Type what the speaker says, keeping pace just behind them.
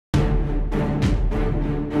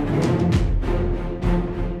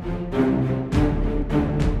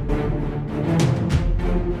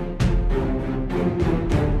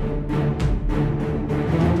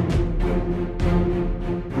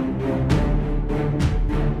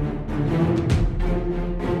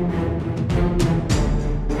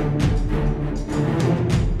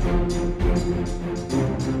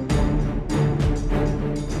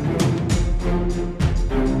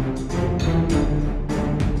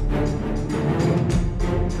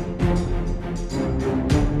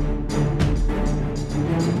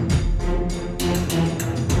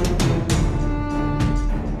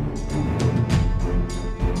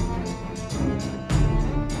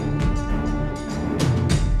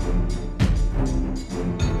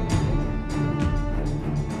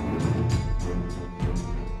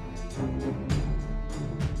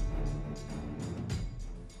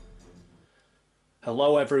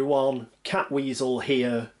Hello everyone, Catweazle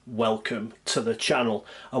here, welcome to the channel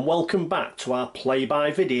and welcome back to our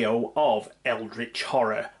play-by video of Eldritch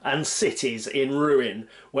Horror and Cities in Ruin,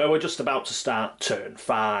 where we're just about to start turn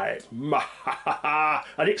 5.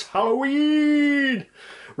 And it's Halloween!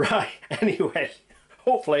 Right, anyway,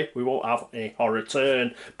 hopefully we won't have a horror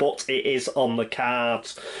turn, but it is on the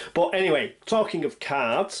cards. But anyway, talking of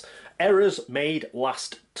cards, errors made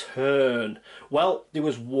last turn. Well, there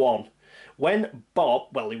was one. When Bob,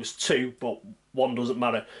 well, there was two, but one doesn't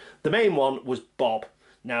matter. The main one was Bob.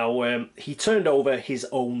 Now, he turned over his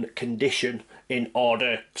own condition in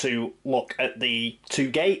order to look at the two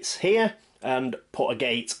gates here and put a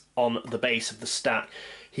gate on the base of the stack.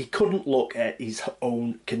 He couldn't look at his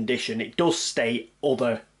own condition. It does state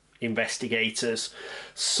other investigators.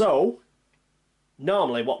 So,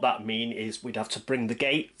 normally what that means is we'd have to bring the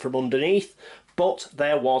gate from underneath, but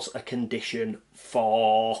there was a condition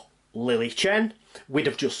for Lily Chen. We'd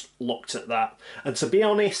have just looked at that. And to be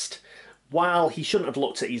honest, while he shouldn't have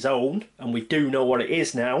looked at his own, and we do know what it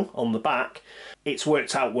is now on the back, it's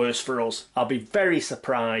worked out worse for us. I'll be very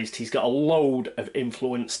surprised. He's got a load of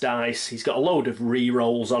influence dice. He's got a load of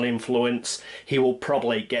re-rolls on influence. He will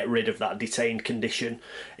probably get rid of that detained condition.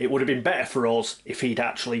 It would have been better for us if he'd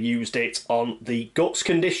actually used it on the guts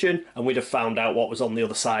condition, and we'd have found out what was on the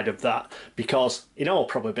other side of that, because in all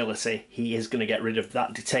probability he is going to get rid of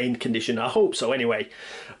that detained condition. I hope so anyway,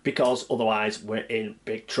 because otherwise we're in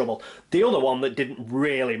big trouble. The other one that didn't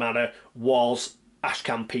really matter was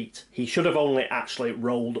Ashcan Pete. He should have only actually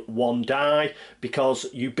rolled one die, because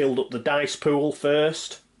you build up the dice pool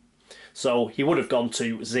first. So he would have gone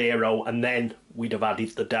to 0 and then we'd have added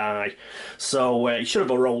the die. So he should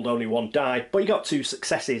have rolled only one die, but he got 2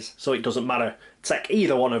 successes, so it doesn't matter. Take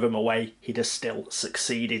either one of them away, he'd have still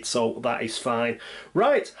succeeded, so that is fine.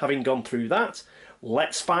 Right, having gone through that,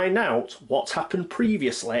 let's find out what's happened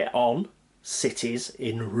previously on Cities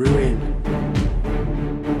in Ruin.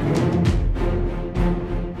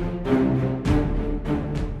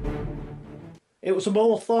 It was a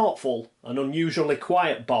more thoughtful and unusually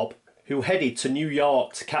quiet Bob who headed to New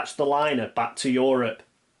York to catch the liner back to Europe.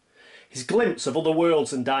 His glimpse of other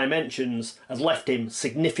worlds and dimensions had left him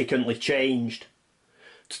significantly changed.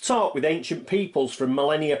 To talk with ancient peoples from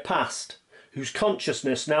millennia past, whose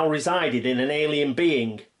consciousness now resided in an alien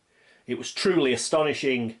being, it was truly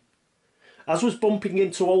astonishing. As was bumping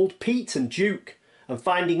into old Pete and Duke and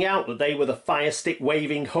finding out that they were the firestick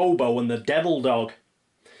waving hobo and the devil dog.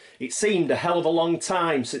 It seemed a hell of a long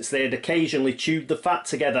time since they had occasionally chewed the fat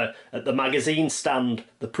together at the magazine stand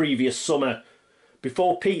the previous summer,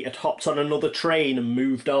 before Pete had hopped on another train and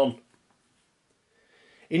moved on.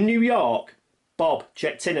 In New York, Bob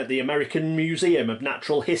checked in at the American Museum of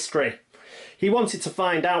Natural History. He wanted to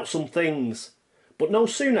find out some things, but no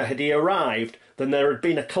sooner had he arrived than there had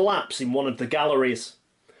been a collapse in one of the galleries.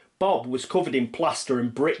 Bob was covered in plaster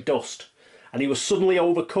and brick dust, and he was suddenly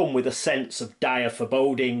overcome with a sense of dire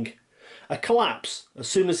foreboding. A collapse as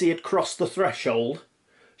soon as he had crossed the threshold?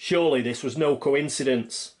 Surely this was no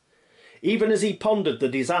coincidence. Even as he pondered the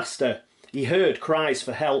disaster, he heard cries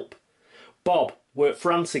for help. Bob worked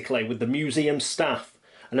frantically with the museum staff,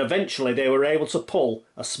 and eventually they were able to pull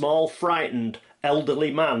a small, frightened,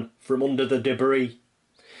 elderly man from under the debris.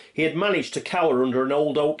 He had managed to cower under an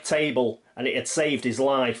old oak table, and it had saved his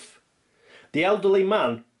life. The elderly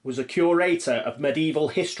man was a curator of medieval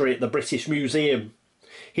history at the British Museum.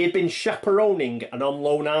 He had been chaperoning an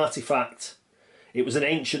on-loan artefact. It was an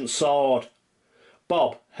ancient sword.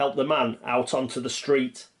 Bob helped the man out onto the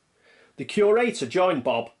street. The curator joined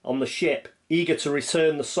Bob on the ship, eager to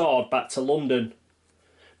return the sword back to London.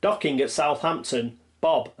 Docking at Southampton,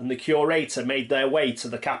 Bob and the curator made their way to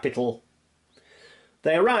the capital.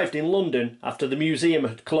 They arrived in London after the museum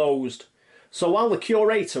had closed. So while the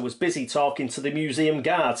curator was busy talking to the museum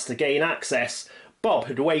guards to gain access, Bob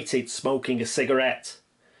had waited smoking a cigarette.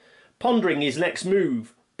 Pondering his next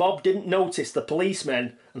move, Bob didn't notice the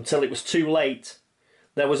policemen until it was too late.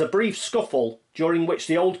 There was a brief scuffle during which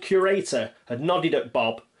the old curator had nodded at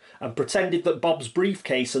Bob and pretended that Bob's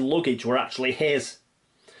briefcase and luggage were actually his.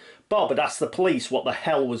 Bob had asked the police what the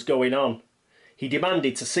hell was going on. He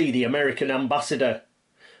demanded to see the American ambassador.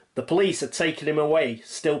 The police had taken him away,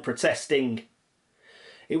 still protesting.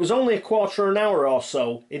 It was only a quarter of an hour or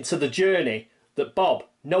so into the journey that Bob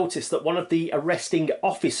noticed that one of the arresting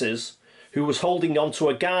officers, who was holding onto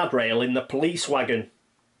a guardrail in the police wagon.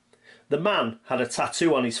 The man had a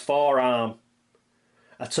tattoo on his forearm.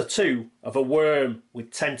 A tattoo of a worm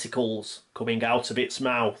with tentacles coming out of its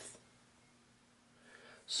mouth.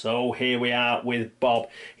 So here we are with Bob.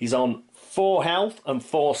 He's on 4 health and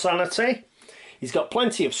 4 sanity. He's got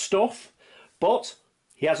plenty of stuff, but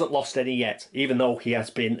he hasn't lost any yet, even though he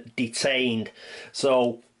has been detained.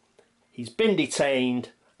 So he's been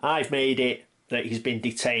detained. I've made it that he's been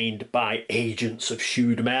detained by agents of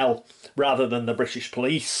Shudmel rather than the British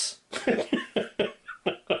police.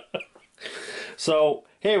 So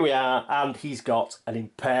here we are, and he's got an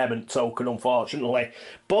impairment token, unfortunately,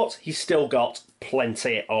 but he's still got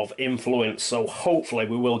plenty of influence, so hopefully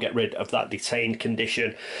we will get rid of that detained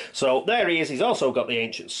condition. So there he is. He's also got the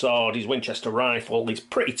ancient sword, his Winchester rifle. He's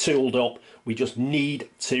pretty tooled up. We just need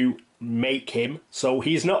to make him so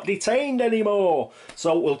he's not detained anymore.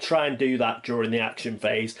 So we'll try and do that during the action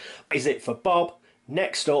phase. Is it for Bob?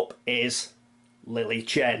 Next up is Lily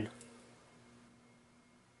Chen.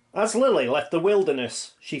 As Lily left the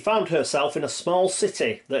wilderness, she found herself in a small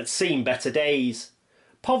city that had seen better days.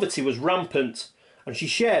 Poverty was rampant, and she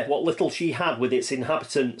shared what little she had with its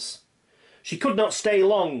inhabitants. She could not stay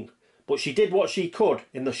long, but she did what she could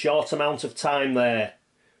in the short amount of time there.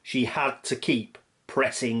 She had to keep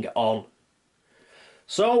pressing on.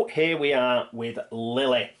 So here we are with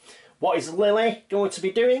Lily. What is Lily going to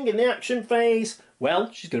be doing in the action phase?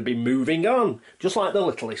 Well, she's going to be moving on, just like the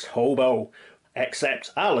littlest hobo.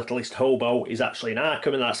 Except our littlest hobo is actually in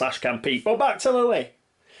Arkham, and that's Ashcan Pete. But back to Lily.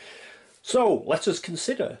 So let us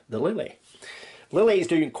consider the Lily. Lily is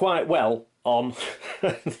doing quite well on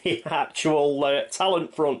the actual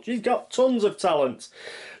talent front. She's got tons of talent.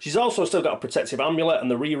 She's also still got a protective amulet and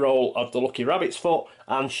the reroll of the lucky rabbit's foot,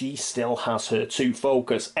 and she still has her 2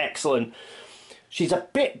 focus. Excellent. She's a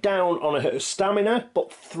bit down on her stamina,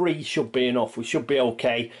 but 3 should be enough. We should be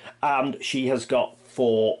okay. And she has got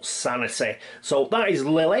 4 sanity. So that is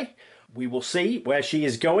Lily. We will see where she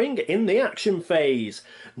is going in the action phase.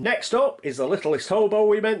 Next up is the littlest hobo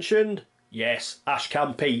we mentioned. Yes,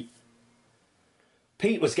 Ashcan Pete.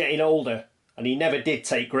 Pete was getting older, and he never did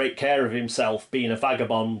take great care of himself, being a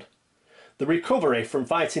vagabond. The recovery from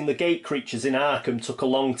fighting the gate creatures in Arkham took a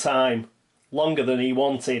long time, longer than he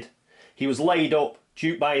wanted. He was laid up,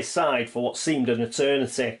 Duke by his side for what seemed an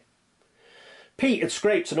eternity. Pete had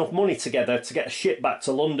scraped enough money together to get a ship back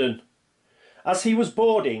to London. As he was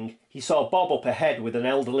boarding, he saw Bob up ahead with an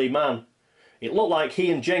elderly man. It looked like he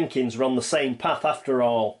and Jenkins were on the same path after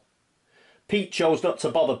all. Pete chose not to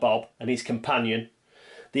bother Bob and his companion,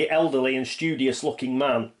 the elderly and studious-looking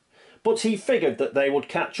man, but he figured that they would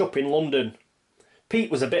catch up in London.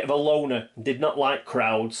 Pete was a bit of a loner and did not like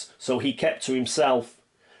crowds, so he kept to himself,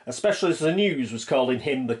 especially as the news was calling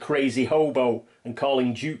him the crazy hobo and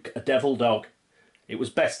calling Duke a devil dog. It was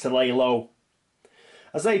best to lay low.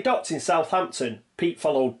 As they docked in Southampton, Pete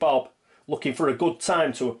followed Bob, looking for a good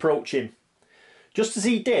time to approach him. Just as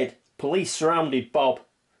he did, police surrounded Bob.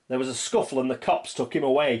 There was a scuffle and the cops took him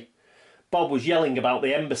away. Bob was yelling about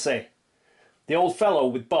the embassy. The old fellow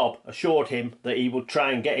with Bob assured him that he would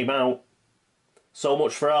try and get him out. So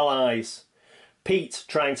much for allies. Pete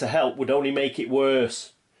trying to help would only make it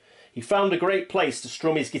worse. He found a great place to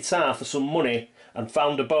strum his guitar for some money and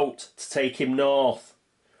found a boat to take him north.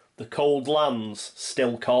 The cold lands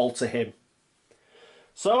still called to him.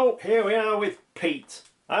 So here we are with Pete,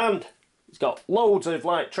 and he's got loads of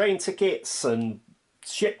train tickets and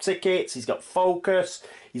ship tickets. He's got focus,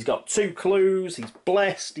 he's got 2 clues, he's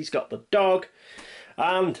blessed, he's got the dog,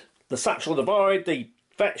 and the satchel of the void, the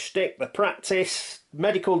fetch stick, the practice,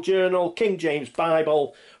 medical journal, King James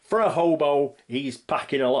Bible. For a hobo, he's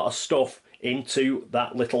packing a lot of stuff into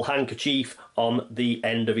that little handkerchief on the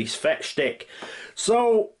end of his fetch stick.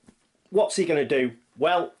 So what's he going to do?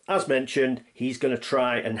 Well, as mentioned, he's going to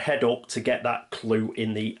try and head up to get that clue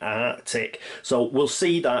in the Arctic. So we'll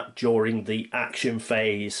see that during the action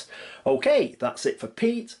phase. Okay, that's it for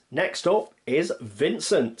Pete. Next up is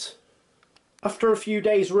Vincent. After a few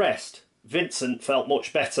days' rest, Vincent felt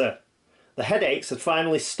much better. The headaches had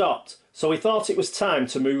finally stopped, so he thought it was time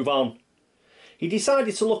to move on. He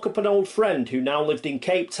decided to look up an old friend who now lived in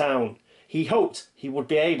Cape Town. He hoped he would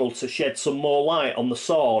be able to shed some more light on the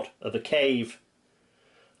sword of the cave.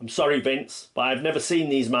 I'm sorry, Vince, but I've never seen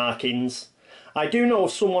these markings. I do know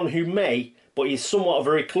of someone who may, but he's somewhat of a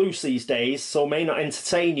recluse these days, so may not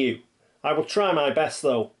entertain you. I will try my best,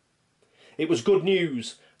 though. It was good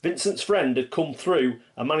news. Vincent's friend had come through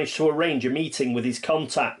and managed to arrange a meeting with his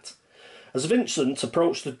contact. As Vincent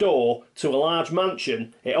approached the door to a large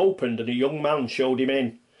mansion, it opened and a young man showed him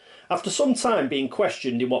in. After some time being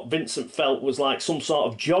questioned in what Vincent felt was like some sort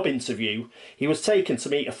of job interview, he was taken to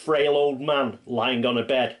meet a frail old man lying on a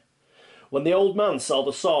bed. When the old man saw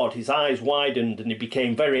the sword, his eyes widened and he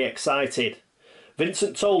became very excited.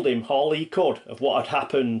 Vincent told him all he could of what had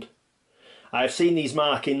happened. I have seen these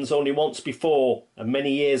markings only once before, and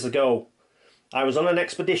many years ago. I was on an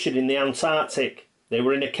expedition in the Antarctic. They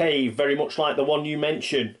were in a cave very much like the one you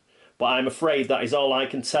mention, but I'm afraid that is all I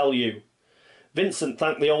can tell you. Vincent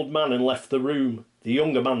thanked the old man and left the room. The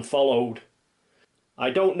younger man followed. I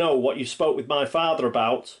don't know what you spoke with my father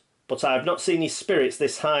about, but I have not seen his spirits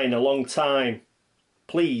this high in a long time.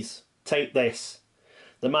 Please, take this.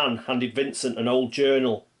 The man handed Vincent an old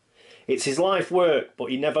journal. It's his life work,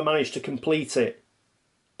 but he never managed to complete it.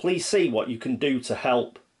 Please see what you can do to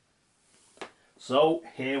help. So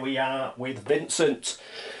here we are with Vincent.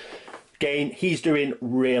 Again, he's doing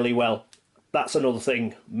really well. That's another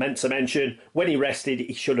thing meant to mention. When he rested,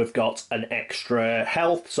 he should have got an extra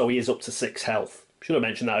health, so he is up to 6 health. Should have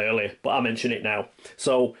mentioned that earlier, but I'll mention it now.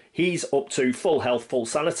 So he's up to full health, full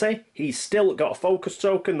sanity. He's still got a focus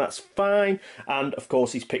token, that's fine. And of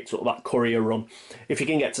course he's picked up that courier run. If he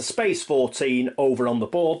can get to space 14 over on the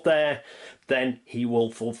board there, then he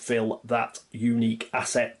will fulfill that unique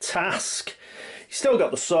asset task. He's still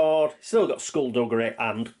got the sword, he's still got skullduggery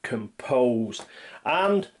and composed.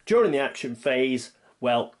 And during the action phase,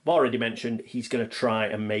 well, I've already mentioned he's going to try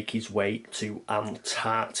and make his way to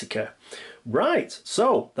Antarctica. Right,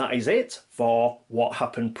 so that is it for what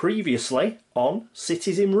happened previously on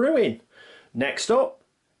Cities in Ruin. Next up,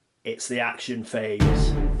 it's the action phase.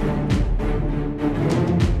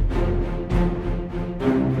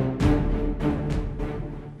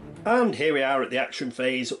 And here we are at the action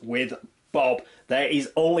phase with Bob. There is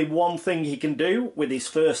only one thing he can do with his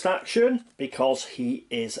first action because he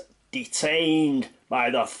is detained by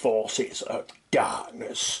the forces of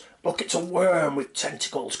darkness. Look, it's a worm with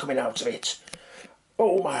tentacles coming out of it.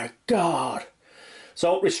 Oh my god.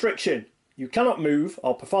 So, restriction. You cannot move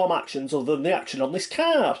or perform actions other than the action on this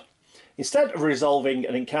card. Instead of resolving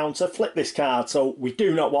an encounter, flip this card. So, we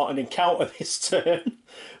do not want an encounter this turn.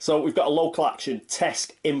 So, we've got a local action,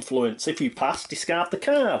 test influence. If you pass, discard the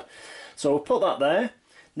card. So, we'll put that there.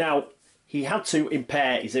 Now, he had to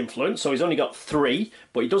impair his influence, so he's only got 3,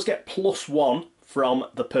 but he does get +1 from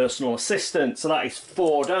the personal assistant. So that is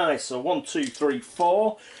 4 dice. So 1, 2, 3,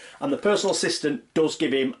 4. And the personal assistant does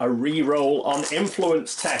give him a re-roll on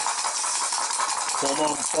influence test. Come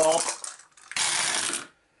on, Bob.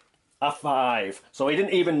 A 5. So he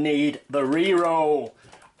didn't even need the re-roll.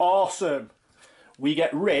 Awesome. We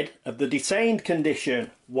get rid of the detained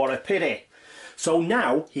condition. What a pity. So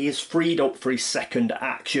now he is freed up for his second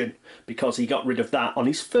action because he got rid of that on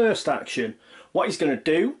his first action. What he's going to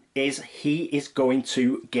do is he is going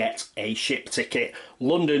to get a ship ticket.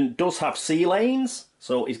 London does have sea lanes,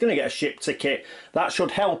 so he's going to get a ship ticket. That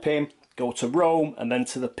should help him go to Rome and then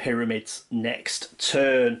to the pyramids next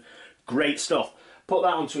turn. Great stuff. Put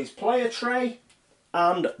that onto his player tray,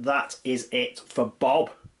 and that is it for Bob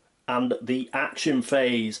and the action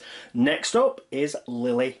phase. Next up is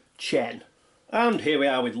Lily Chen. And here we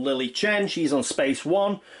are with Lily Chen. She's on space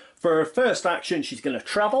 1. For her first action, she's going to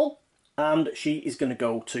travel, and she is going to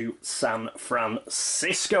go to San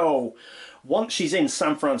Francisco. Once she's in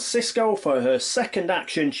San Francisco, for her second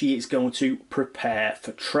action, she is going to prepare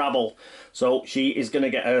for travel. So she is going to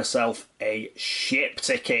get herself a ship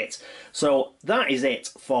ticket. So that is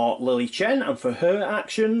it for Lily Chen, and for her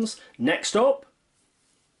actions. Next up,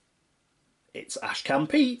 it's Ashcan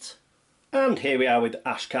Pete. And here we are with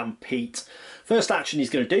Ashcan Pete. First action he's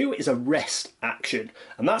going to do is a rest action,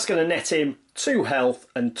 and that's going to net him 2 health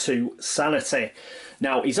and 2 sanity.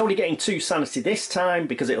 Now, he's only getting 2 sanity this time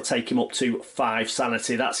because it'll take him up to 5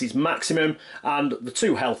 sanity. That's his maximum, and the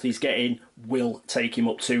 2 health he's getting will take him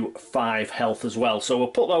up to 5 health as well. So we'll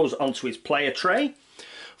put those onto his player tray.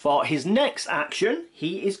 For his next action,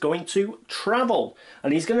 he is going to travel,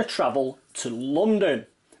 and he's going to travel to London.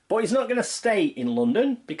 But he's not going to stay in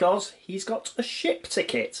London because he's got a ship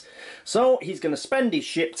ticket. So he's going to spend his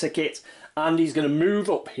ship ticket and he's going to move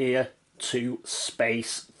up here to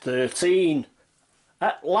space 13.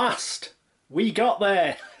 At last, we got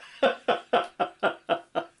there.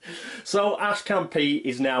 So Ashcan Pete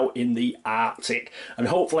is now in the Arctic, and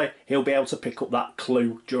hopefully he'll be able to pick up that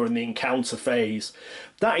clue during the encounter phase.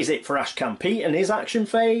 That is it for Ashcan Pete and his action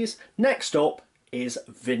phase. Next up is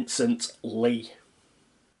Vincent Lee.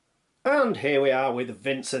 And here we are with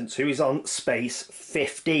Vincent, who is on space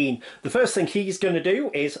 15. The first thing he's going to do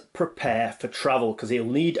is prepare for travel, because he'll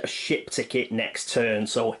need a ship ticket next turn.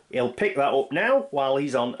 So he'll pick that up now while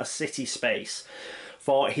he's on a city space.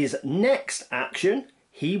 For his next action,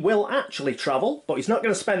 he will actually travel, but he's not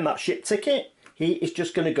going to spend that ship ticket. He is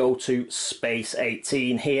just going to go to space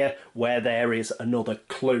 18 here, where there is another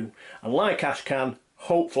clue. And like Ashcan,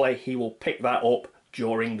 hopefully he will pick that up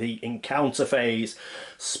during the encounter phase.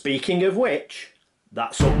 Speaking of which,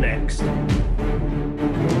 that's up next.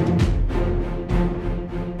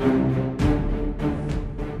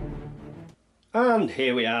 And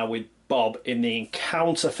here we are with Bob in the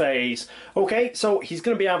encounter phase. Okay, so he's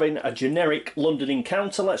going to be having a generic London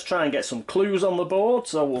encounter. Let's try and get some clues on the board.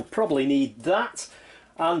 So we'll probably need that.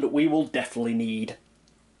 And we will definitely need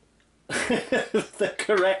the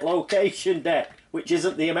correct location deck, which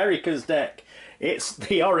isn't the Americas deck. It's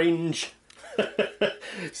the orange.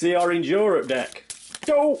 It's the orange Europe deck.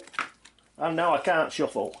 Go! And now I can't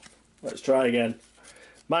shuffle. Let's try again.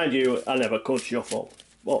 Mind you, I never could shuffle.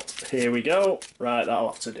 But here we go. Right,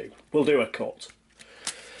 that'll have to do. We'll do a cut.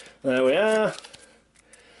 There we are.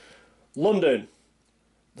 London.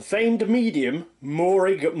 The famed medium,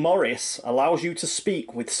 Morrig Morris, allows you to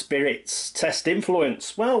speak with spirits. Test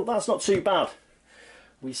influence. Well, that's not too bad.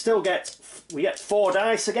 We get 4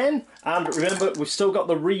 dice again. And remember, we've still got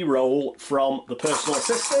the re-roll from the personal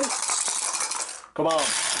assistant. Come on.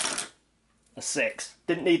 A 6.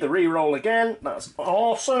 Didn't need the re-roll again. That's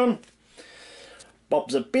awesome.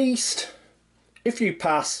 Bob's a beast. If you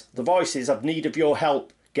pass, the voices have need of your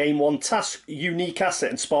help. Gain 1 task, unique asset,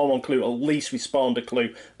 and spawn 1 clue. At least we spawned a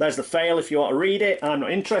clue. There's the fail if you want to read it. I'm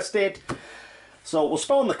not interested. So we'll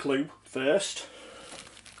spawn the clue first.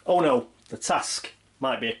 Oh no, the task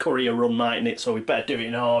might be a courier run, mightn't it? So we better do it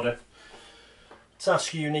in order.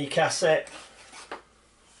 Task, unique asset.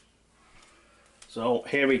 So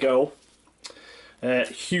here we go.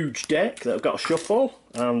 Huge deck that I've got to shuffle,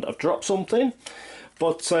 and I've dropped something.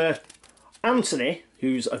 But Anthony,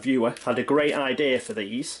 who's a viewer, had a great idea for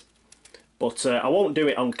these. But I won't do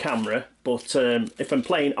it on camera, but if I'm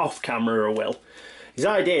playing off camera I will. His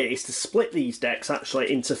idea is to split these decks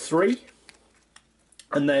actually into 3.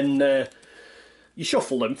 And then you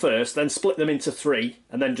shuffle them first, then split them into 3.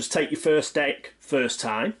 And then just take your first deck first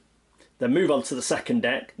time. Then move on to the second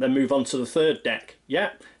deck, then move on to the third deck.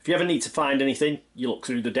 Yeah, if you ever need to find anything, you look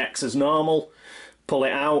through the decks as normal, pull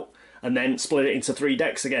it out, and then split it into 3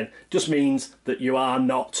 decks again. Just means that you are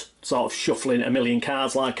not sort of shuffling a million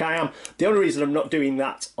cards like I am. The only reason I'm not doing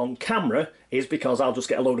that on camera is because I'll just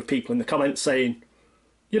get a load of people in the comments saying,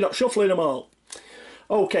 you're not shuffling them all.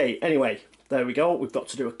 Okay, anyway, there we go. We've got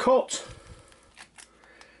to do a cut.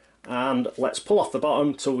 And let's pull off the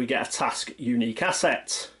bottom till we get a task unique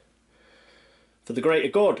asset. For the greater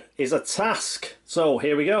good is a task. So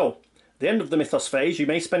here we go. At the end of the mythos phase, you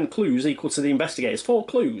may spend clues equal to the investigators. 4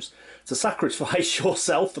 clues to sacrifice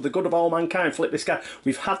yourself for the good of all mankind. Flip this guy.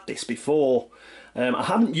 We've had this before. I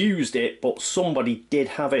haven't used it, but somebody did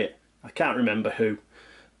have it. I can't remember who.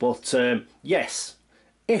 But yes,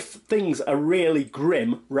 if things are really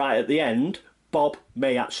grim right at the end, Bob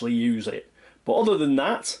may actually use it. But other than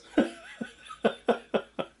that,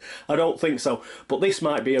 I don't think so. But this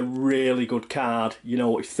might be a really good card, you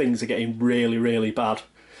know, if things are getting really, really bad.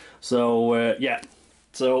 So, yeah.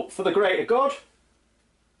 So, for the greater good, I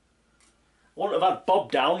wouldn't have had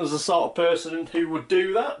Bob down as the sort of person who would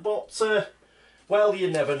do that, but, well, you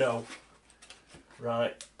never know.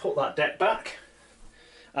 Right, put that deck back.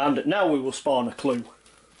 And now we will spawn a clue.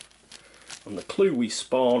 And the clue we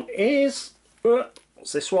spawn is...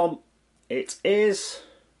 what's this one? It is...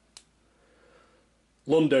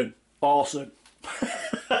 London. Awesome.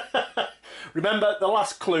 Remember the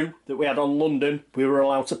last clue that we had on London, we were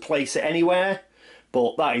allowed to place it anywhere,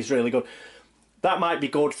 but that is really good. That might be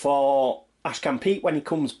good for Ashcan Pete when he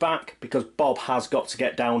comes back, because Bob has got to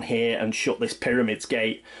get down here and shut this Pyramids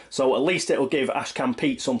gate. So at least it'll give Ashcan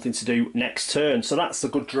Pete something to do next turn. So that's a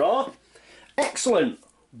good draw. Excellent.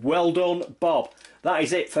 Well done, Bob. That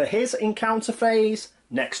is it for his encounter phase.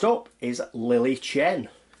 Next up is Lily Chen.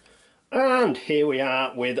 And here we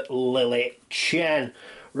are with Lily Chen.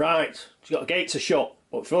 Right, she's got a gate to shut,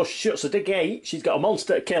 but before she shuts the gate, she's got a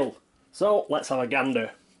monster to kill. So let's have a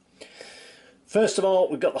gander. First of all,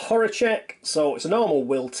 we've got the horror check, so it's a normal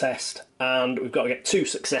will test, and we've got to get 2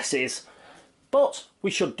 successes, but we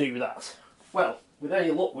should do that. Well, with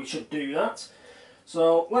any luck, we should do that.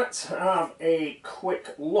 So let's have a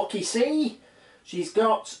quick lucky-see. She's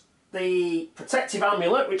got the protective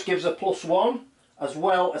amulet, which gives her +1, as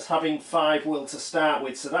well as having 5 will to start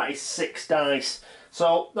with, so that is 6 dice.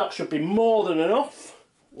 So that should be more than enough.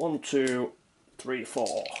 1, 2, 3,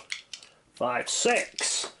 4, 5,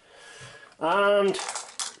 6. And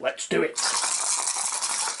let's do it.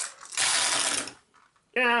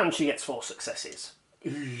 And she gets 4 successes.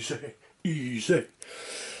 Easy, easy.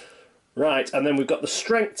 Right, and then we've got the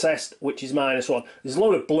strength test, which is -1. There's a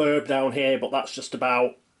load of blurb down here, but that's just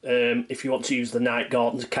about if you want to use the Night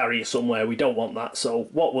Gordon to carry you somewhere. We don't want that, so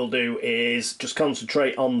what we'll do is just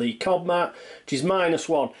concentrate on the cob mat, which is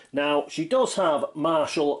 -1. Now, she does have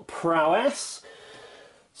martial prowess,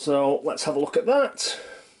 so let's have a look at that.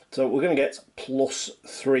 So we're going to get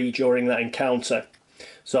 +3 during that encounter.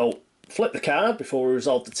 So flip the card before we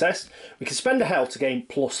resolve the test. We can spend a health to gain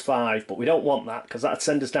 +5, but we don't want that because that'd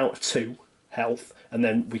send us down to 2 health, and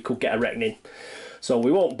then we could get a reckoning. So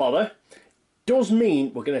we won't bother. Does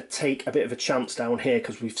mean we're going to take a bit of a chance down here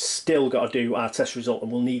because we've still got to do our test result,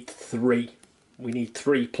 and we'll need 3. We need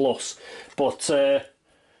 3+. But,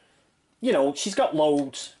 you know, she's got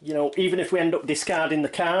loads. You know, even if we end up discarding the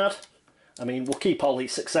card, I mean, we'll keep all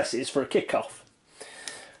these successes for a kick-off.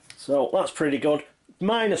 So that's pretty good.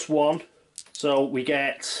 -1. So we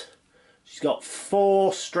get... She's got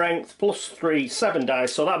 4 strength +3, 7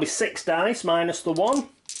 dice. So that'll be 6 dice minus the 1.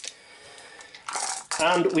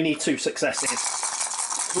 And we need 2 successes.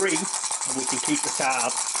 3, and we can keep the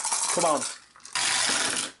card. Come on.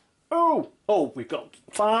 Oh! Oh, we've got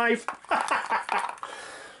 5.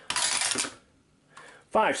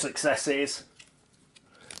 5 successes.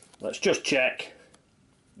 Let's just check.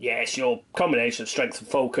 Yes, your combination of strength and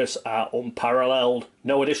focus are unparalleled.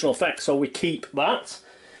 No additional effects, so we keep that.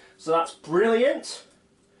 So that's brilliant.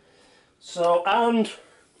 So, and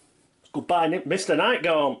goodbye, Mr.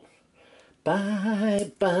 Nightgaunt.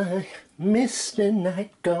 Bye bye, Mr.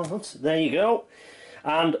 Nightgaunt. There you go.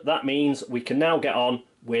 And that means we can now get on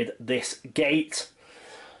with this gate.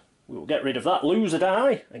 We'll get rid of that loser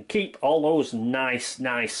die and keep all those nice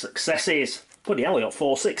successes. Bloody hell, I got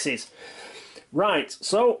 4 6s. Right,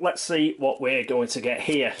 so let's see what we're going to get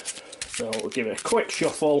here. So we'll give it a quick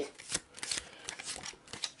shuffle.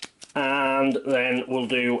 And then we'll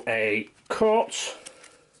do a cut.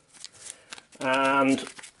 And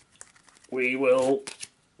we will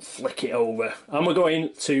flick it over. And we're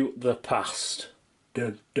going to the past.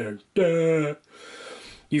 Dun, dun, dun.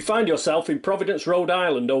 You find yourself in Providence, Rhode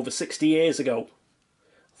Island over 60 years ago.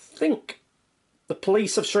 I think the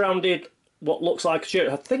police have surrounded what looks like a church.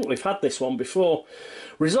 I think we've had this one before.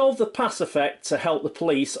 Resolve the pass effect to help the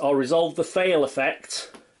police, or resolve the fail effect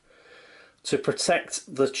to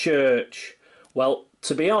protect the church. Well,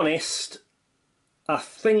 to be honest, I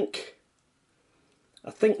think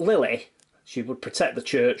Lily, she would protect the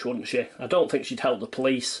church, wouldn't she? I don't think she'd help the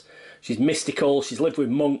police. She's mystical, she's lived with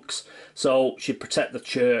monks, so she'd protect the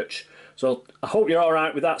church. So I hope you're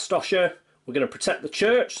alright with that, Stosha. We're going to protect the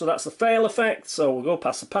church, so that's the fail effect, so we'll go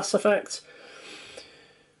past the pass effect.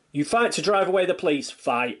 You fight to drive away the police.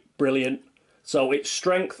 Fight. Brilliant. So it's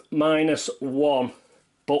strength -1.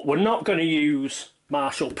 But we're not going to use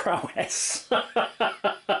martial prowess.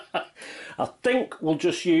 I think we'll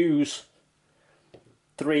just use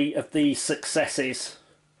 3 of these successes,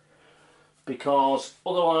 because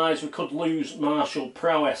otherwise we could lose martial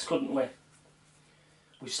prowess, couldn't we?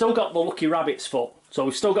 We've still got the lucky rabbit's foot, so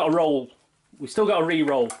we've still got to roll. We've still got to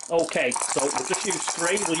re-roll. Okay, so we'll just use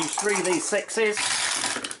 3. We'll use 3 of these 6s.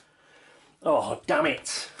 Oh, damn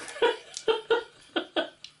it.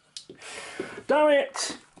 Damn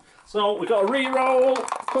it. So we've got to re-roll.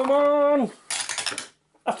 Come on.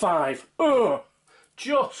 A 5. Ugh.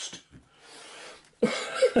 Just.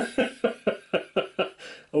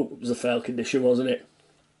 Oh, it was a fail condition, wasn't it?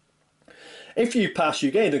 If you pass,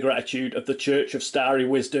 you gain the gratitude of the Church of Starry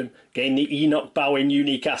Wisdom. Gain the Enoch Bowen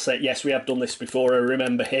unique asset. Yes, we have done this before, I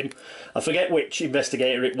remember him. I forget which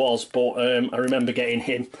investigator it was, but I remember getting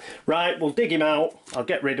him. Right, we'll dig him out. I'll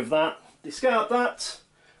get rid of that. Discard that.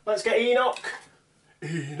 Let's get Enoch.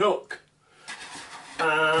 Enoch.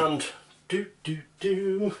 And...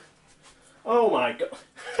 Oh my god.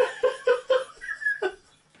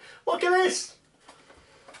 Look at this.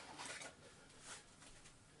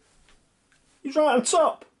 He's right on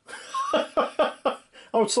top. I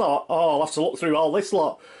was like, oh, I'll have to look through all this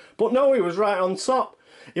lot. But no, he was right on top.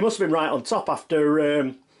 He must have been right on top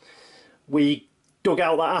after we dug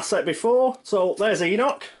out that asset before. So there's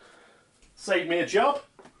Enoch. Saved me a job.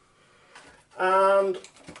 And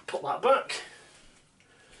put that back.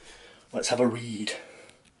 Let's have a read.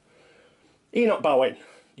 Enoch Bowen.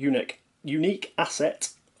 Unique asset.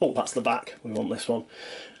 Oh, that's the back. We want this one.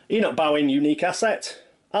 Enoch Bowen, unique asset.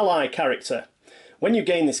 Ally character. When you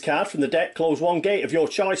gain this card from the deck, close 1 gate of your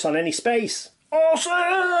choice on any space.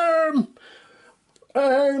 Awesome!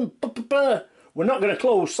 We're not going to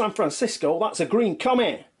close San Francisco. That's a green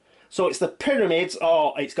comet. So it's the pyramids,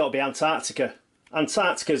 or it's got to be Antarctica.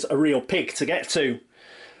 Antarctica's a real pig to get to.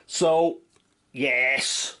 So,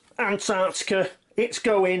 yes, Antarctica, it's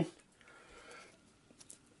going.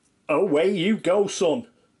 Away you go, son.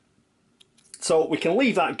 So we can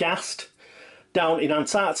leave that ghast down in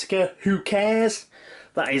Antarctica. Who cares?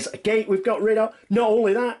 That is a gate we've got rid of. Not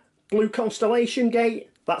only that, blue constellation gate.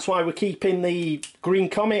 That's why we're keeping the green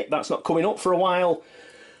comet. That's not coming up for a while.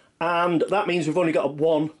 And that means we've only got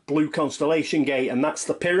 1 blue constellation gate, and that's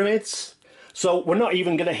the pyramids. So we're not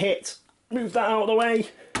even going to hit. Move that out of the way.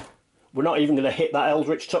 we're not even going to hit that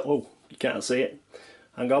Eldritch token. Oh, you can't see it.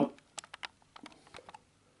 Hang on.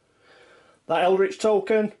 That Eldritch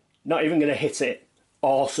token, not even going to hit it.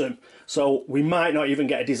 Awesome. So we might not even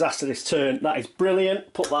get a disaster this turn. That is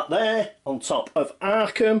brilliant. Put that there on top of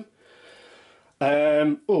Arkham.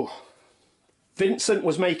 Vincent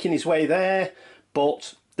was making his way there,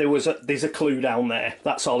 but there's a clue down there.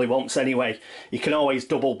 That's all he wants anyway. He can always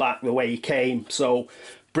double back the way he came. So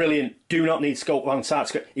brilliant. Do not need to go to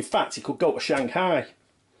Antarctica. In fact, he could go to Shanghai.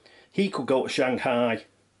 He could go to Shanghai.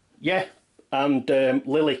 Yeah. And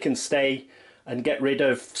Lily can stay and get rid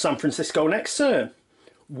of San Francisco next turn.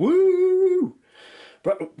 Woo!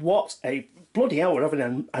 But what a bloody hell, we're having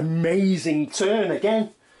an amazing turn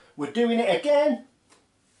again. We're doing it again.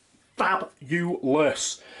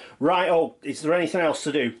 Fabulous. Right, oh, is there anything else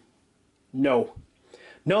to do? No.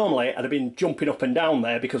 Normally, I'd have been jumping up and down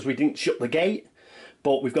there because we didn't shut the gate.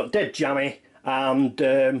 But we've got dead jammy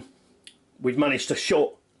and we've managed to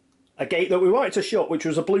shut a gate that we wanted to shut, which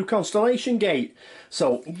was a blue constellation gate.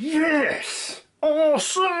 So, yes!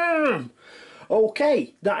 Awesome!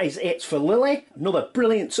 Okay, that is it for Lily. Another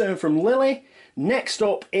brilliant turn from Lily. Next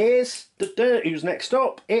up is... who's next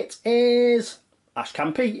up? It is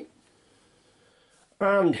Ashcan Pete.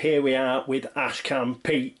 And here we are with Ashcan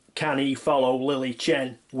Pete. Can he follow Lily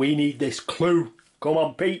Chen? We need this clue. Come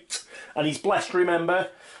on, Pete. And he's blessed, remember.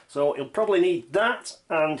 So he'll probably need that.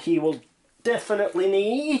 And he will definitely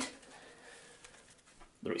need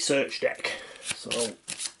the research deck. So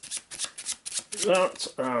that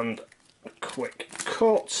and a quick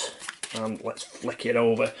cut. And let's flick it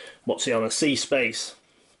over. What's he on? A sea space.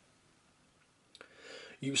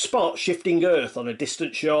 You spot shifting earth on a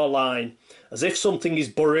distant shoreline, as if something is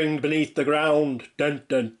burrowing beneath the ground. Dun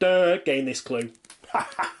dun dun. Gain this clue. Ha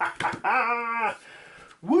ha ha ha ha!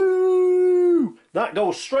 Woo! That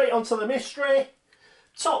goes straight onto the mystery.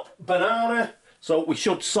 Top banana. So we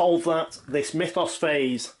should solve that this mythos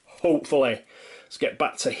phase, hopefully. Let's get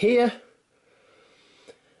back to here.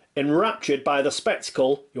 Enraptured by the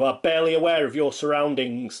spectacle, you are barely aware of your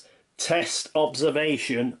surroundings. Test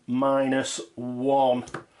observation -1.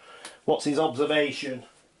 What's his observation?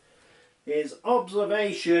 His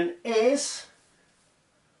observation is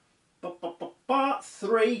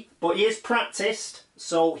 3, but he is practiced,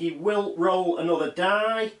 so he will roll another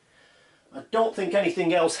die. I don't think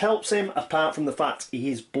anything else helps him apart from the fact he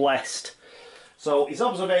is blessed. So his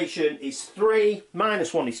observation is 3,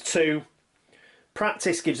 -1 is 2.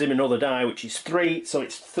 Practice gives him another die, which is 3, so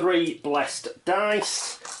it's 3 blessed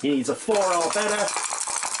dice. He needs a 4 or better.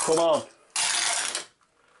 Come on.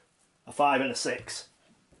 A 5 and a 6.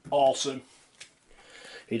 Awesome.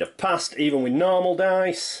 He'd have passed even with normal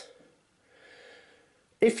dice.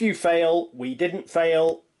 If you fail, we didn't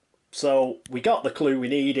fail, so we got the clue we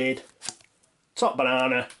needed. Top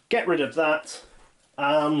banana, get rid of that,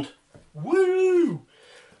 and woo!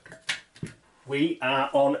 We are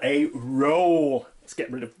on a roll. Let's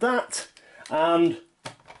get rid of that. And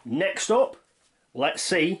next up, let's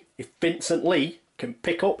see if Vincent Lee can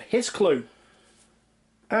pick up his clue.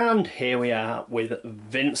 And here we are with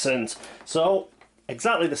Vincent. So,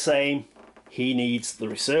 exactly the same. He needs the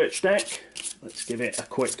research deck. Let's give it a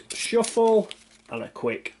quick shuffle and a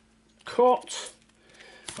quick cut.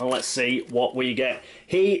 And let's see what we get.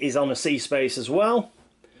 He is on a sea space as well.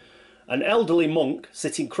 An elderly monk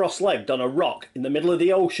sitting cross-legged on a rock in the middle of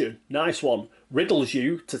the ocean. Nice one. Riddles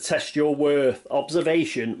you to test your worth.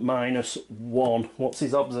 Observation -1. What's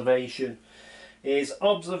his observation? His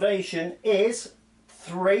observation is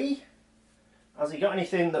 3. Has he got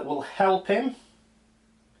anything that will help him?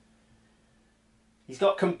 He's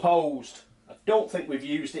got composed. I don't think we've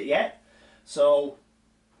used it yet. So,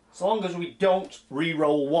 as long as we don't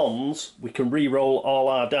re-roll 1s, we can re-roll all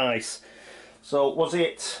our dice. So, was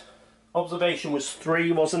it... Observation was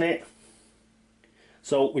 3, wasn't it?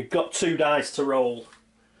 So we've got 2 dice to roll.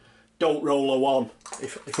 Don't roll a 1.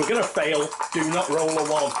 If we're going to fail, do not roll a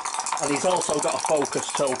 1. And he's also got a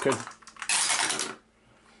focus token.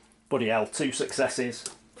 Bloody hell, 2 successes.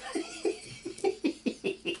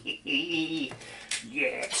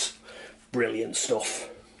 Yes! Brilliant stuff.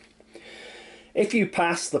 If you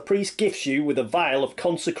pass, the priest gifts you with a vial of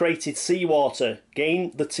consecrated seawater.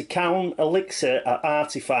 Gain the Tikkun elixir at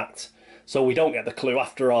artefact. So we don't get the clue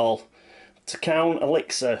after all. Tikkun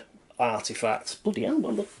elixir artefact. Bloody hell,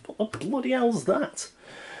 what the bloody hell's that?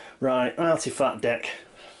 Right, artefact deck.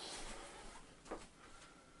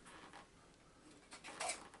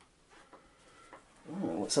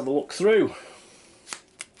 Oh, let's have a look through.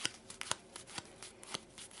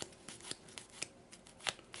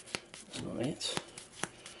 That's not it.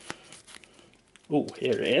 Oh,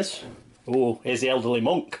 here it is. Oh, here's the elderly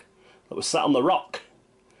monk. that was sat on the rock.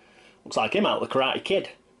 Looks like him out of the Karate Kid.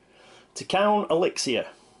 Town elixir.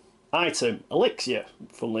 Item, elixir,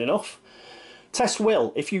 funnily enough. Test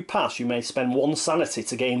will. If you pass, you may spend 1 sanity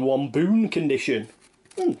to gain 1 boon condition.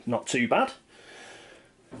 Not too bad.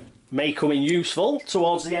 May come in useful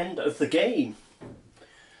towards the end of the game.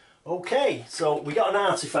 Okay, so we got an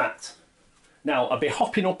artefact. Now, I'd be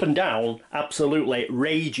hopping up and down, absolutely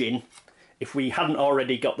raging, if we hadn't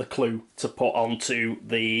already got the clue to put onto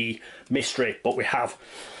the mystery, but we have.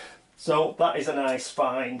 So that is a nice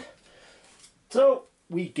find. So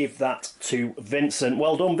we give that to Vincent.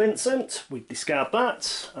 Well done, Vincent. We discard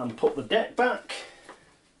that and put the deck back.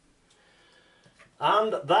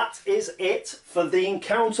 And that is it for the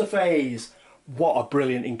encounter phase. What a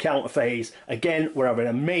brilliant encounter phase. Again, we're having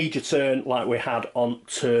a major turn like we had on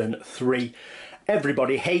turn 3.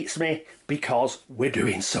 Everybody hates me because we're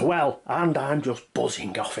doing so well and I'm just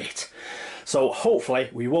buzzing off it. So hopefully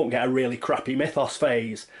we won't get a really crappy Mythos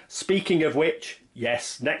phase. Speaking of which,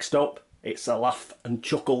 yes, next up, it's a laugh and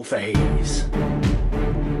chuckle phase.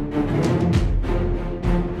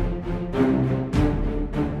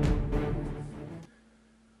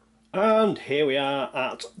 And here we are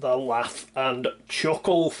at the laugh and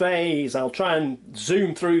chuckle phase. I'll try and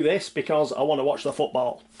zoom through this because I want to watch the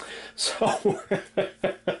football. So,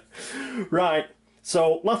 right,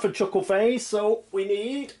 so laugh and chuckle phase. So we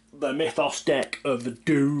need the Mythos deck of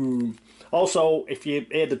Doom. Also, if you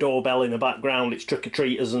hear the doorbell in the background, it's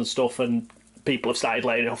trick-or-treaters and stuff, and people have started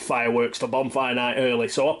letting off fireworks for bonfire night early,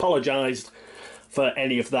 so I apologise for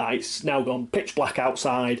any of that. It's now gone pitch black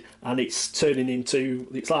outside, and it's turning into,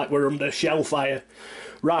 it's like we're under shell fire.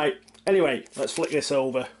 Right, anyway, let's flick this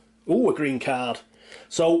over. Ooh, a green card.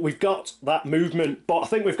 So we've got that movement, but I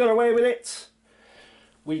think we've got away with it.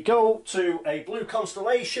 We go to a blue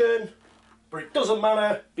constellation, but it doesn't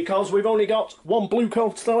matter because we've only got 1 blue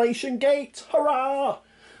constellation gate. Hurrah!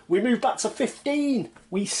 We move back to 15.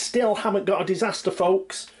 We still haven't got a disaster,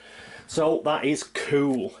 folks. So that is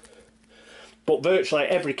cool. But virtually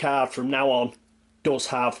every card from now on does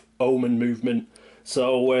have omen movement.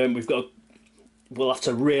 So we'll have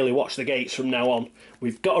to really watch the gates from now on.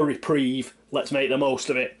 We've got a reprieve. Let's make the most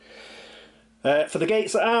of it. For the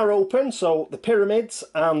gates that are open, so the pyramids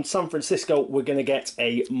and San Francisco, we're going to get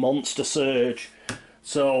a monster surge.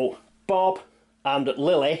 So Bob and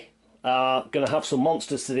Lily are going to have some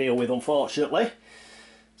monsters to deal with, unfortunately.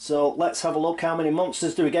 So let's have a look. How many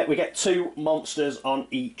monsters do we get? We get 2 monsters on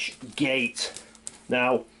each gate.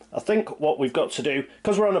 Now, I think what we've got to do,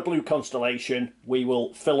 because we're on a blue constellation, we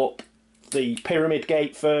will fill up the pyramid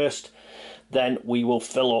gate first. Then we will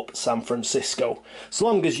fill up San Francisco. As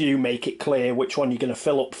long as you make it clear which one you're going to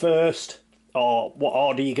fill up first, or what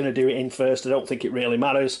order you're going to do it in first, I don't think it really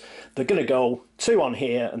matters. They're going to go 2 on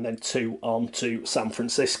here and then 2 on to San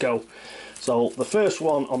Francisco. So the first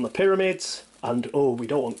one on the pyramids, and oh, we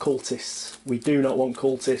don't want cultists. We do not want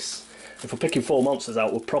cultists. If we're picking 4 monsters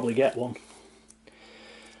out, we'll probably get one.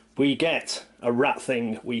 We get a rat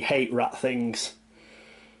thing. We hate rat things.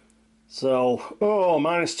 So, oh,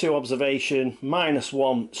 -2 observation,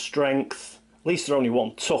 -1 strength. At least they're only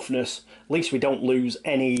 1 toughness. At least we don't lose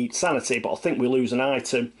any sanity, but I think we lose an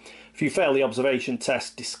item. If you fail the observation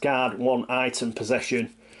test, discard 1 item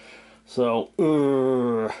possession. So,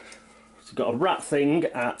 we've got a rat thing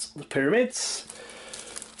at the pyramids.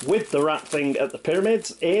 With the rat thing at the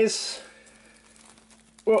pyramids is...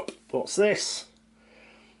 what's this?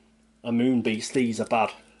 A moon beast. These are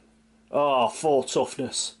bad. Oh, 4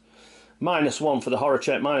 toughness. -1 for the horror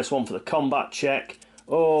check, -1 for the combat check.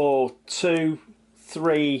 Oh, 2,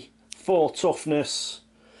 3, 4 toughness.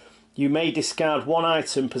 You may discard 1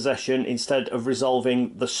 item possession instead of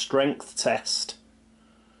resolving the strength test.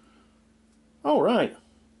 Oh, right.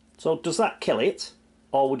 So does that kill it?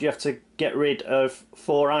 Or would you have to get rid of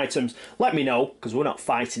 4 items? Let me know, because we're not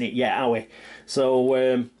fighting it yet, are we?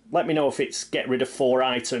 So let me know if it's get rid of 4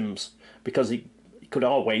 items, because it could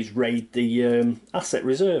always raid the asset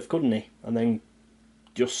reserve, couldn't he? And then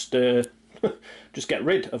just just get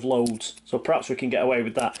rid of loads. So perhaps we can get away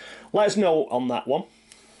with that. Let us know on that one.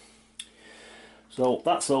 So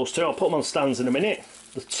that's those 2. I'll put them on stands in a minute.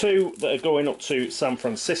 The 2 that are going up to San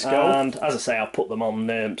Francisco. And as I say, I'll put them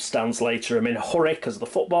on stands later. I'm in a hurry because the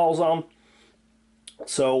football's on.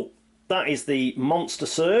 So that is the monster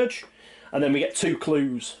surge. And then we get 2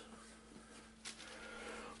 clues.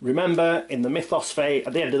 Remember, in the Mythos phase,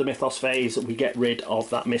 at the end of the Mythos phase, we get rid of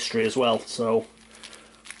that mystery as well. So,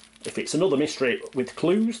 if it's another mystery with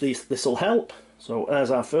clues, this will help. So, there's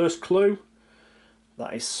our first clue.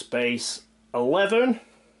 That is space 11.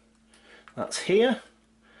 That's here.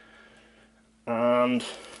 And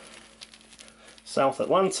South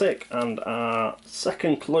Atlantic, and our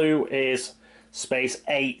second clue is space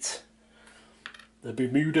 8. The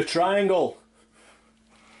Bermuda Triangle.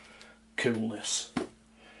 Coolness.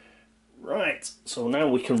 Right, so now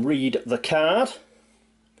we can read the card.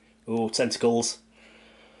 Oh, tentacles.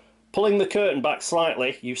 Pulling the curtain back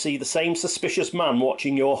slightly, you see the same suspicious man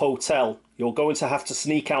watching your hotel. You're going to have to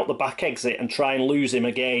sneak out the back exit and try and lose him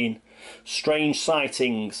again. Strange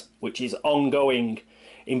sightings, which is ongoing.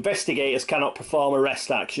 Investigators cannot perform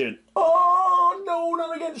arrest action. Oh no,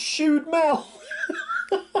 not against Shoot Mel.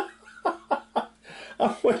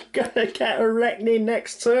 And we're gonna get a reckoning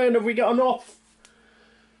next turn. Have we got enough?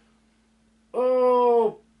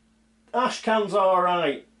 Oh, Ashcan's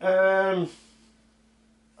alright. Oh,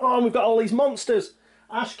 and we've got all these monsters.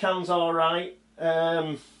 Ashcan's alright.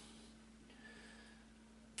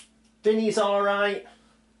 Vinny's alright.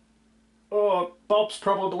 Oh, Bob's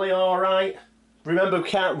probably alright. Remember, we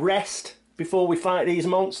can't rest before we fight these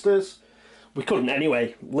monsters. We couldn't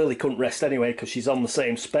anyway. Lily couldn't rest anyway because she's on the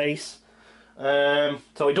same space. So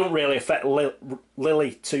it doesn't really affect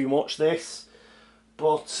Lily too much, this.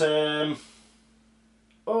 But,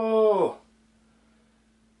 oh.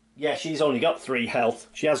 Yeah, she's only got 3 health.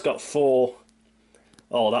 She has got 4.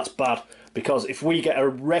 Oh, that's bad. Because if we get a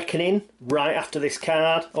reckoning right after this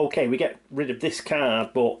card, okay, we get rid of this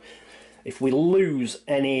card, but if we lose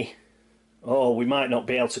any... Oh, we might not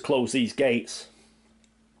be able to close these gates.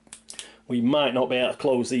 We might not be able to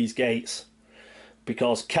close these gates.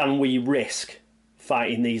 Because can we risk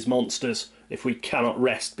fighting these monsters if we cannot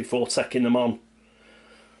rest before taking them on?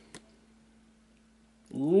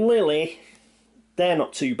 Lily, they're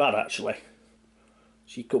not too bad actually.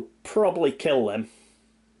 She could probably kill them,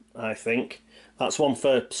 I think. That's one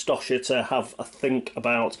for Stosha to have a think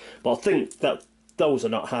about. But I think that those are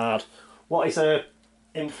not hard. What is her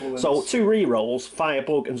influence? So 2 rerolls,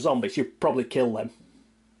 Firebug and Zombies. You'd probably kill them.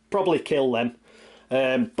 Probably kill them.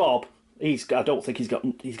 Bob, I don't think he's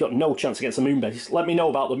got no chance against the Moon Beast. Let me know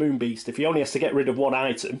about the Moon Beast. If he only has to get rid of 1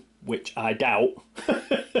 item, which I doubt,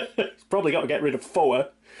 he's probably got to get rid of 4.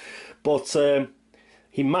 But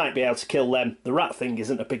he might be able to kill them. The rat thing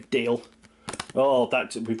isn't a big deal. Oh,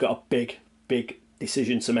 we've got a big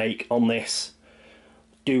decision to make on this.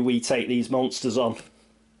 Do we take these monsters on?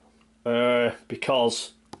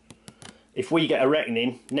 Because if we get a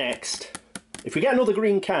reckoning next, if we get another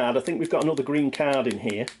green card, I think we've got another green card in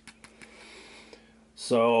here.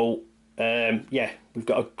 So, yeah, we've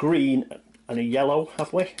got a green and a yellow,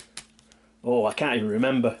 have we? Oh, I can't even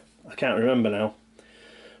remember. I can't remember now.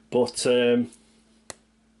 But,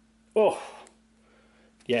 oh,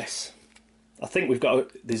 yes. I think we've got,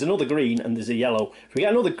 there's another green and there's a yellow. If we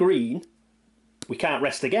get another green, we can't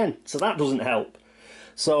rest again. So that doesn't help.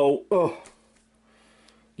 So, oh,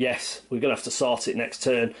 yes, we're going to have to sort it next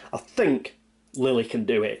turn. I think Lily can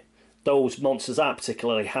do it. Those monsters aren't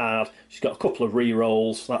particularly hard. She's got a couple of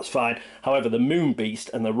re-rolls, that's fine. However, the Moon Beast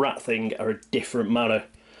and the Rat Thing are a different matter.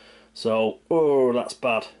 So, oh, that's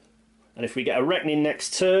bad. And if we get a Reckoning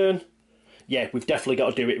next turn, yeah, we've definitely got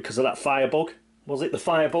to do it because of that Firebug. Was it the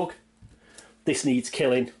Firebug? This needs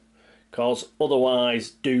killing, because otherwise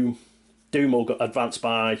Doom will could advance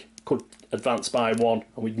by 1,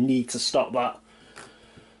 and we need to stop that.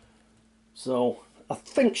 So, I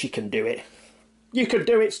think she can do it. You can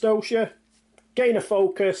do it, Stosha. Gain a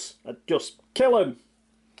focus and just kill him.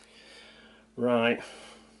 Right.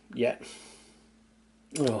 Yeah.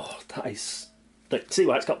 Oh, that is... See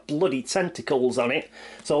why it's got bloody tentacles on it.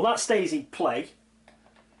 So that stays in play.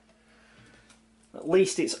 At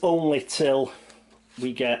least it's only till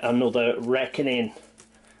we get another reckoning.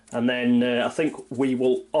 And then I think we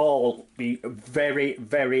will all be very,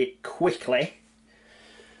 very quickly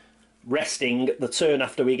resting the turn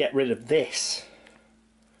after we get rid of this.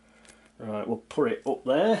 Right, we'll put it up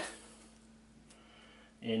there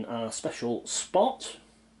in our special spot.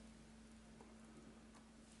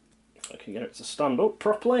 If I can get it to stand up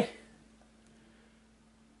properly.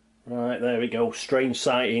 Right, there we go. Strange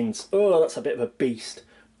sightings. Oh, that's a bit of a beast.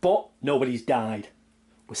 But nobody's died.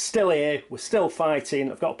 We're still here. We're still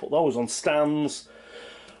fighting. I've got to put those on stands.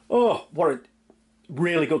 Oh, what a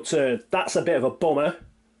really good turn. That's a bit of a bummer,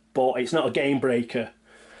 but it's not a game breaker.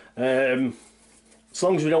 As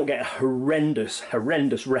long as we don't get a horrendous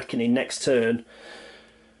reckoning next turn,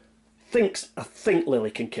 I think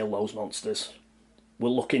Lily can kill those monsters.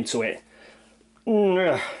 We'll look into it.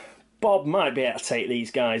 Bob might be able to take these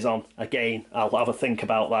guys on. Again, I'll have a think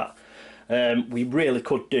about that. We really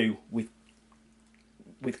could do with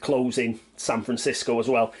closing San Francisco as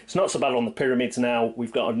well. It's not so bad on the pyramids now.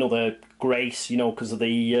 We've got another Grace, you know, because of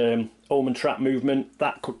the Omen Trap movement.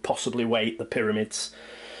 That could possibly wait the pyramids.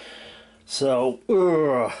 So,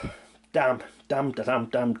 damn.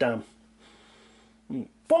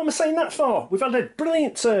 What am I saying that for? We've had a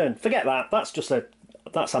brilliant turn. Forget that.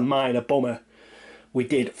 That's a minor bummer. We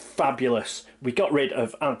did fabulous. We got rid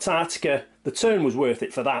of Antarctica. The turn was worth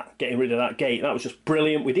it for that, getting rid of that gate. That was just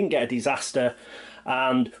brilliant. We didn't get a disaster.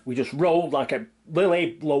 And we just rolled like a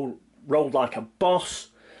lily, rolled like a boss.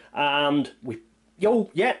 And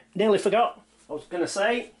nearly forgot. I was going to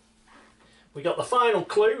say, we got the final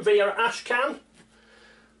clue via Ashcan.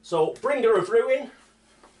 So, Bringer of Ruin.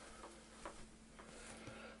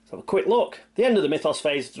 Let's have a quick look. The end of the mythos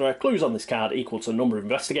phase, there are clues on this card equal to the number of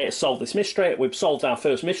investigators solved this mystery. We've solved our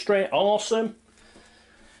first mystery. Awesome.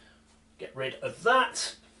 Get rid of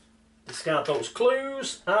that. Discard those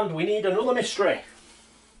clues. And we need another mystery.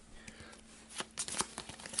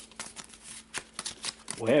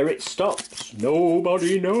 Where it stops,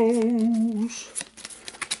 nobody knows.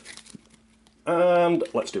 And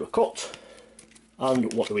let's do a cut.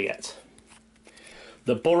 And what do we get?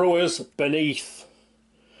 The Burrowers beneath.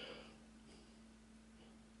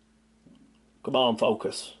 Come on,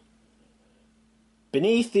 focus.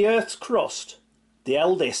 Beneath the earth's crust, the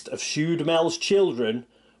eldest of Shudmel's children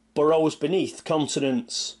burrows beneath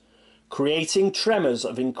continents, creating tremors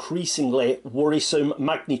of increasingly worrisome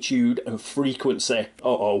magnitude and frequency.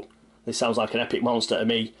 Uh-oh, this sounds like an epic monster to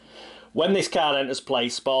me. When this card enters play,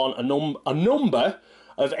 spawn a number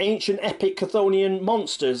of ancient epic Chthonian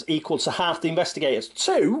monsters equal to half the investigators.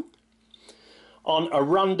 2 on a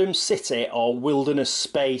random city or wilderness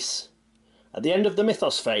space. At the end of the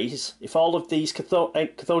mythos phase, if all of these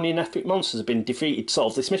Chthonian epic monsters have been defeated,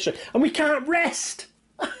 solve this mystery. And we can't rest!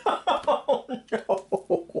 Oh,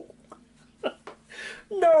 no!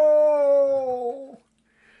 No!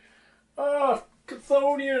 Oh,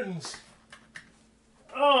 Chthonians!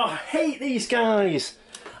 Oh, I hate these guys!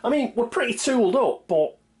 I mean, we're pretty tooled up,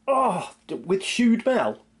 but with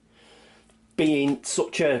Shudmel being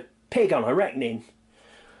such a pig on a reckoning,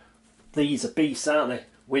 these are beasts, aren't they?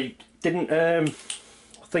 We didn't, I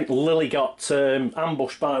think Lily got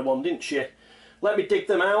ambushed by one, didn't she? Let me dig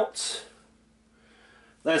them out.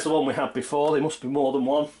 There's the one we had before. There must be more than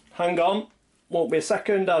one. Hang on, won't be a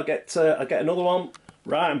second. I'll get another one.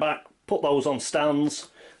 Right, I'm back. Put those on stands.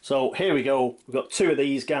 So here we go. We've got 2 of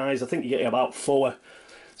these guys. I think you get about 4.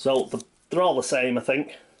 So they're all the same, I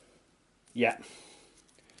think. Yeah.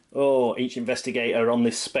 Oh, each investigator on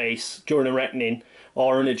this space during a reckoning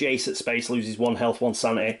or an adjacent space loses 1 health, 1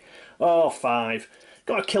 sanity. Oh, 5.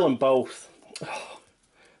 Got to kill them both. Oh.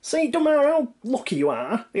 See, don't matter how lucky you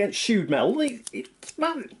are against Shudmel.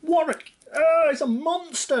 Man, it's a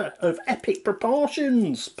monster of epic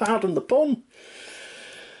proportions. Pardon the pun.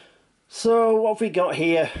 So, what have we got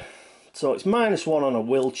here? So, it's -1 on a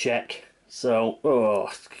will check. So,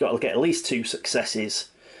 got to get at least 2 successes.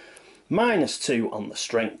 -2 on the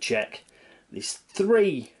strength check. There's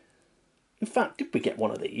 3. In fact, did we get one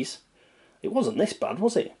of these? It wasn't this bad,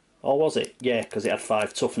 was it? Or was it? Yeah, because it had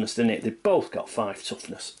 5 toughness, didn't it? They both got 5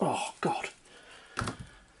 toughness. Oh, God.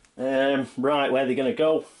 Right, where are they going to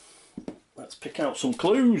go? Let's pick out some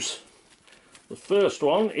clues. The first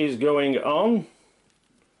one is going on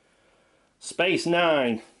Space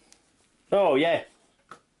 9. Oh, yeah.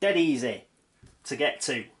 Dead easy to get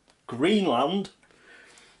to. Greenland.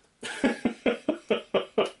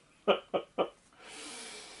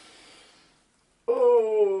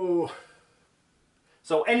 Oh.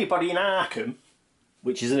 So anybody in Arkham,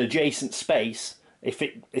 which is an adjacent space, if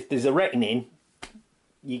there's a reckoning,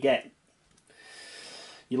 you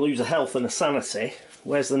lose a health and a sanity.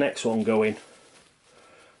 Where's the next one going?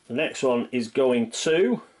 The next one is going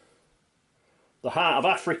to the heart of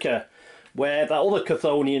Africa, where that other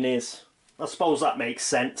Chthonian is. I suppose that makes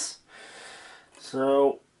sense.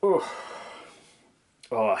 So,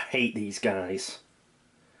 I hate these guys.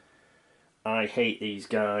 I hate these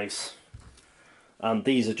guys. And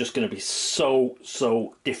these are just going to be so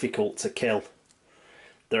difficult to kill.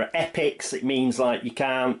 They're epics. It means like you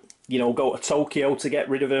can't, go to Tokyo to get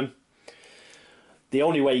rid of them. The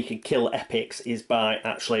only way you can kill epics is by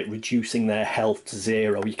actually reducing their health to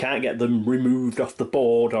 0. You can't get them removed off the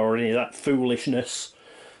board or any of that foolishness.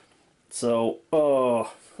 So,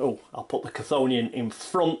 I'll put the Chthonian in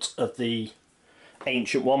front of the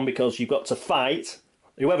ancient one because you've got to fight.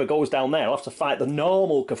 Whoever goes down there will have to fight the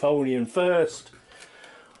normal Chthonian first.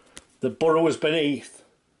 The Burrowers beneath.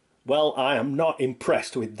 Well, I am not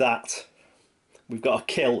impressed with that. We've got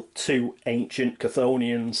to kill 2 ancient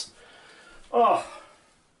Chthonians. Oh,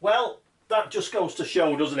 well, that just goes to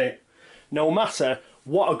show, doesn't it? No matter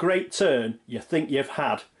what a great turn you think you've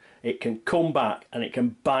had, it can come back and it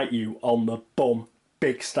can bite you on the bum,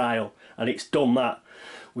 big style. And it's done that.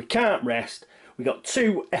 we can't rest. We got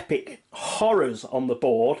two epic horrors on the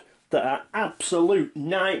board that are absolute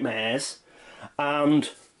nightmares, and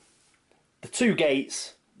the two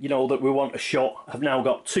gates, you know, that we want to shut have now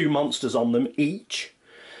got two monsters on them each.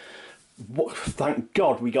 Thank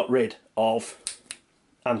God we got rid of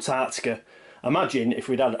Antarctica. Imagine if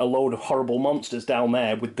we'd had a load of horrible monsters down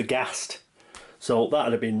there with the ghast. So that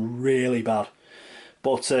would have been really bad.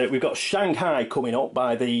 But we've got Shanghai coming up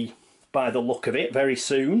by the look of it very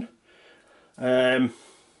soon.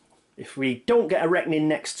 If we don't get a reckoning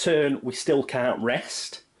next turn, we still can't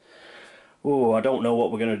rest. Oh, I don't know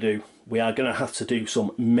what we're going to do. We are going to have to do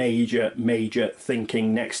some major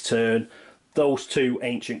thinking next turn. Those two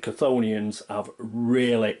ancient Chthonians have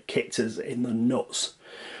really kicked us in the nuts.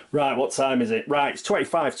 Right, what time is it? Right, it's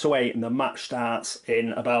 25 to 8 and the match starts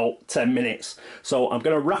in about 10 minutes. So I'm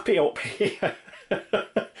going to wrap it up here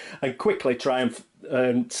and quickly try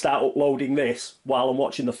and start uploading this while I'm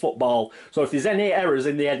watching the football. So if there's any errors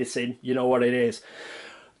in the editing, you know what it is.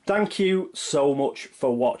 Thank you so much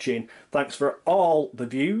for watching. Thanks for all the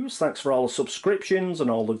views. Thanks for all the subscriptions and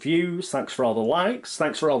all the views. Thanks for all the likes.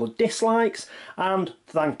 Thanks for all the dislikes. And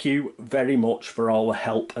thank you very much for all the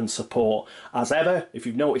help and support. As ever, if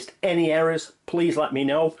you've noticed any errors, please let me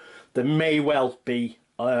know. There may well be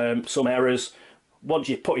some errors. Once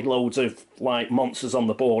you're putting loads of like monsters on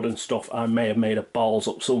the board and stuff, I may have made a balls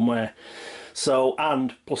up somewhere. So,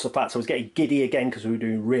 and plus the fact I was getting giddy again because we were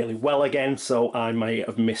doing really well again, so I may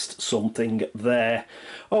have missed something there.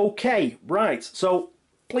 Okay, right, so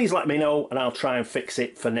please let me know and I'll try and fix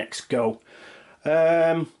it for next go.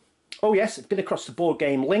 Oh yes, it's been across the board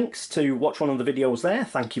game links to watch one of the videos there,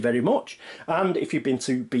 thank you very much. And if you've been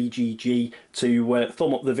to BGG to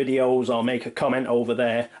thumb up the videos or make a comment over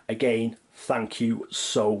there, again, thank you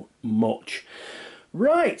so much.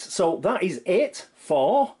 Right, so that is it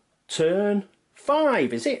for turn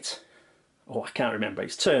 5, is it? Oh, I can't remember.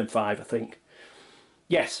 It's turn 5, I think.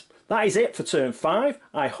 Yes, that is it for turn 5.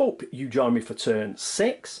 I hope you join me for turn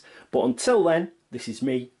 6. But until then, this is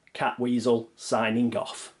me, Catweazle, signing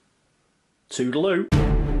off. Toodaloo.